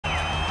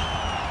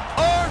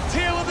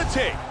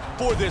tape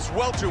for this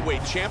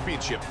welterweight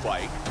championship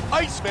fight.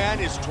 Iceman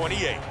is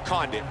 28,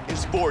 Condit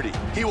is 40.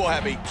 He will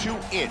have a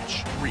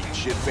 2-inch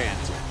reach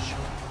advantage.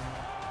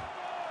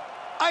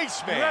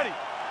 Iceman, ready.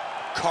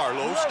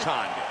 Carlos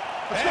Condit.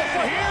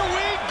 And here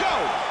we go.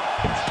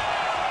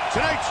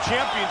 Tonight's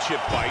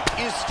championship fight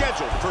is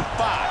scheduled for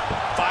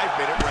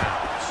 5-minute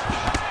rounds.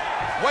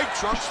 White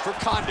trunks for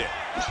Condit,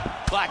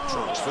 black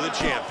trunks for the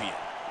champion.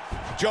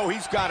 Joe,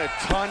 he's got a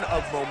ton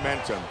of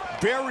momentum.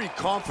 Very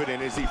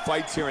confident as he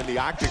fights here in the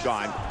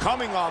octagon,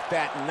 coming off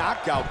that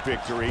knockout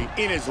victory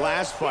in his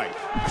last fight.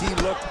 He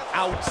looked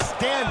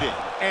outstanding,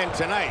 and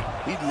tonight,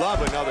 he'd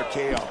love another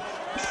KO.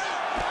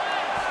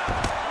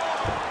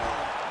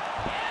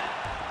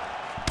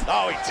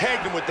 Oh, he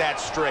tagged him with that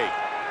straight.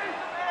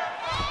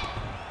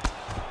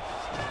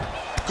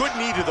 Good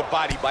knee to the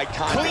body by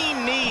Condit.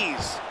 Clean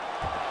knees.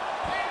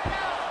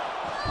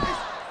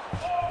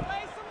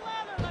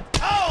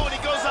 Oh, and he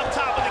goes up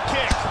top with a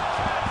kick.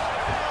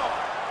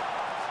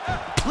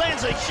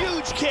 Lands a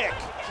huge kick.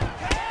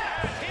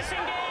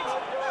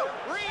 Disengage,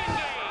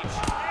 re-engage.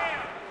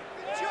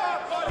 Good job,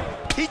 buddy.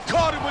 He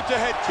caught him with the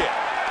head kick.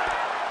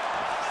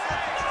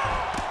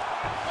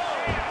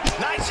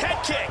 Nice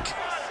head kick.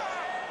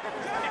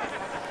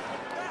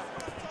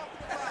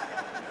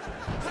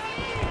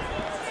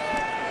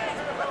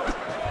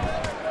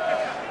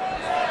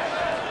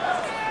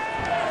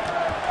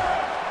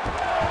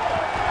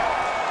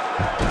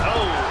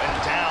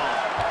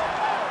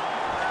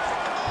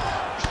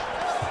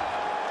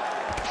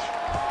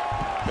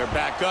 They're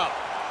back up.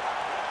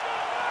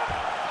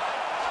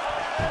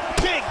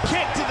 Big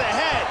kick to the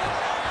head.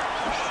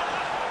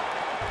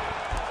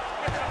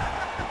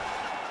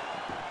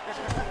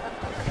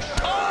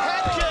 Oh,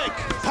 head kick.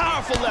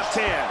 Powerful left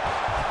hand.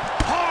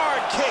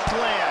 Hard kick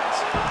lands.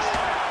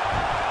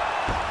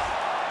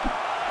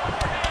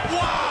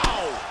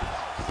 Wow!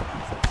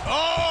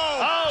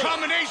 Oh,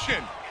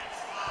 combination.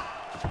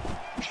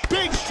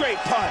 Big straight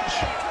punch.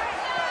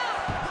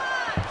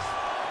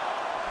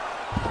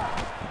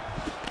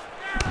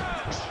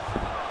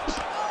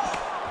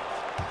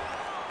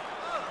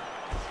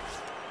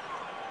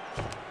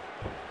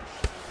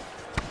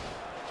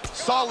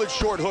 Solid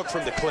short hook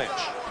from the clinch.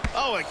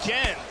 Oh,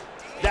 again.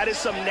 That is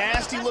some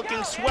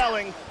nasty-looking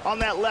swelling on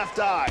that left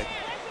eye.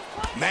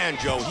 Man,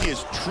 Joe, he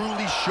is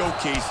truly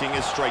showcasing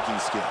his striking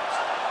skills.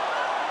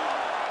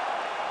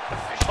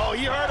 Oh,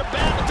 you heard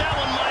about that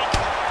one, Mike.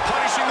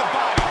 Punishing the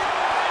body.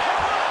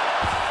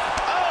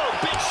 Oh,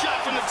 big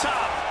shot from the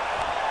top.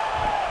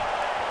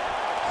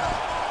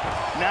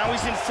 Now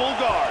he's in full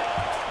guard.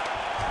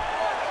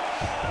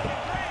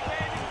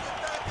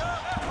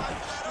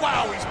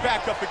 Wow, he's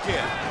back up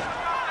again.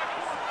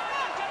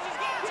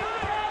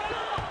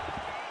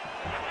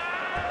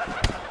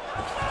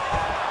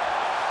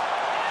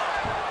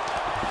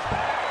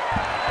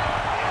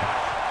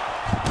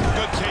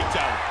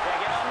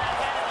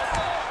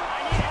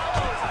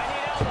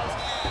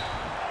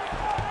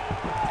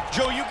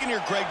 Joe, you can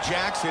hear Greg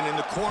Jackson in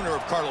the corner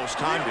of Carlos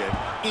Condit,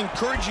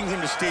 encouraging him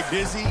to stay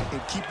busy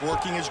and keep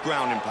working his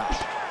ground and pound.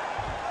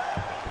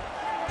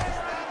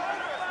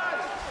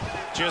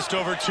 Just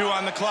over 2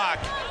 on the clock.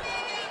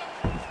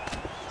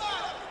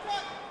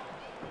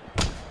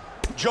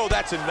 Joe,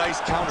 that's a nice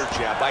counter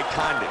jab by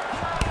Condit.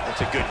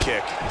 That's a good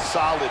kick.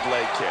 Solid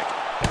leg kick.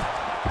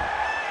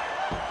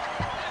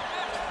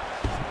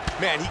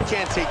 Man, he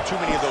can't take too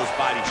many of those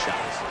body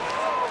shots.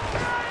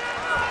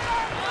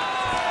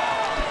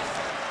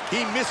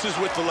 He misses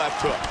with the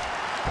left hook.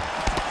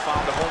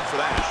 Found a home for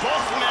that.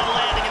 Both men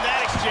landing in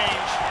that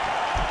exchange.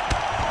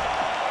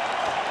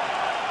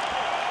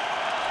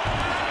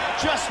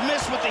 Just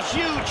missed with a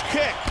huge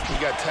kick. He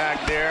got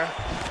tagged there.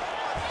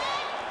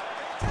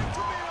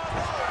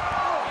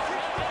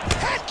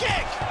 Head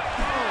kick!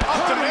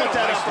 Up the middle with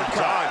that nicely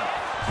uppercut. done.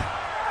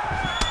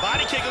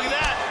 Body kick, look at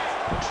that.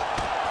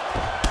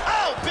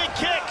 Oh, big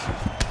kick.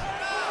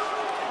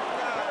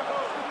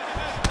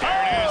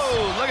 There it is.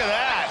 Oh, look at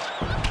that.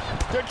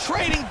 They're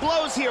trading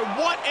blows here.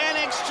 What an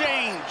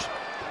exchange.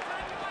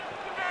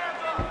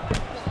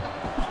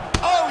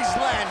 Oh, he's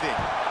landing.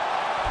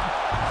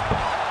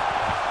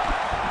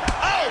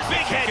 Oh,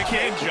 big head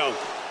kick. Joe.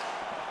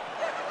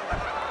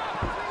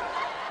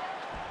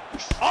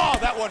 Oh,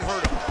 that one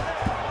hurt him.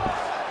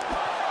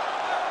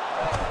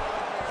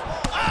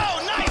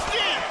 Oh, nice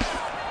knee.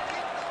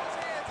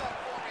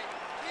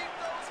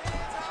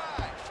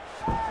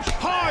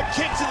 Hard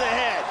kick to the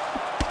head.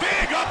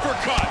 Big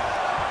uppercut.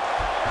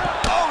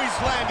 Oh, he's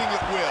landing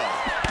at will.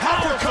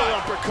 Powerful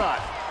uppercut.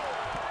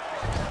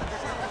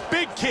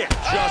 Big kick.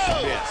 Just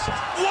missed.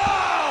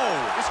 Whoa!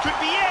 This could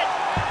be it.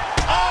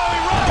 Oh, he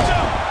rocked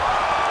him.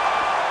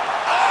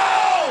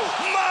 Oh,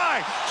 my.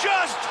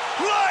 Just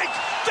like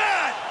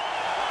that.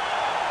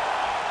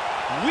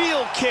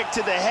 Wheel kick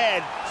to the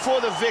head for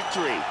the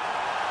victory.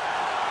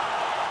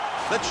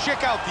 Let's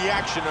check out the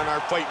action on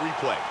our fight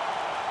replay.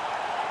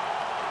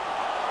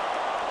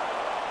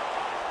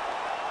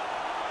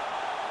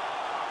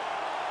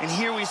 And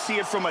here we see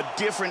it from a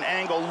different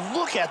angle.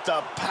 Look at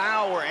the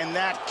power in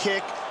that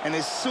kick and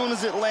as soon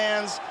as it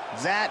lands,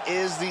 that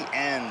is the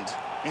end.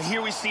 And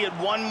here we see it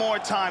one more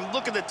time.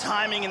 Look at the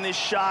timing in this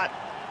shot.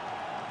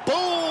 Boom!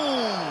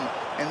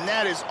 And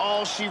that is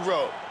all she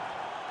wrote.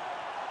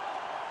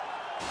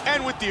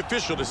 And with the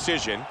official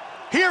decision,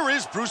 here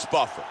is Bruce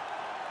Buffer.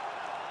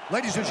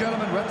 Ladies and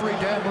gentlemen, referee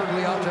Dan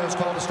Bergliata has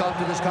called a stop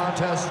to this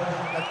contest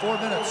at 4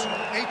 minutes,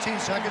 18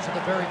 seconds of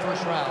the very first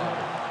round.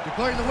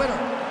 Declaring the winner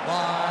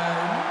by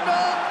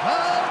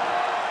knockout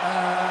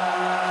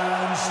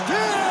and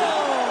still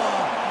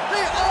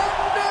the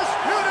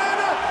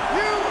undisputed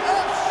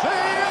UFC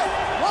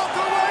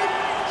welterweight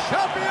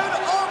champion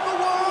of the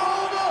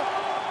world,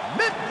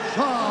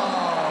 Mitchell.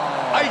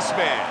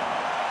 Iceman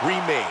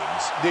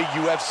remains the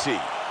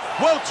UFC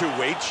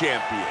welterweight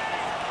champion.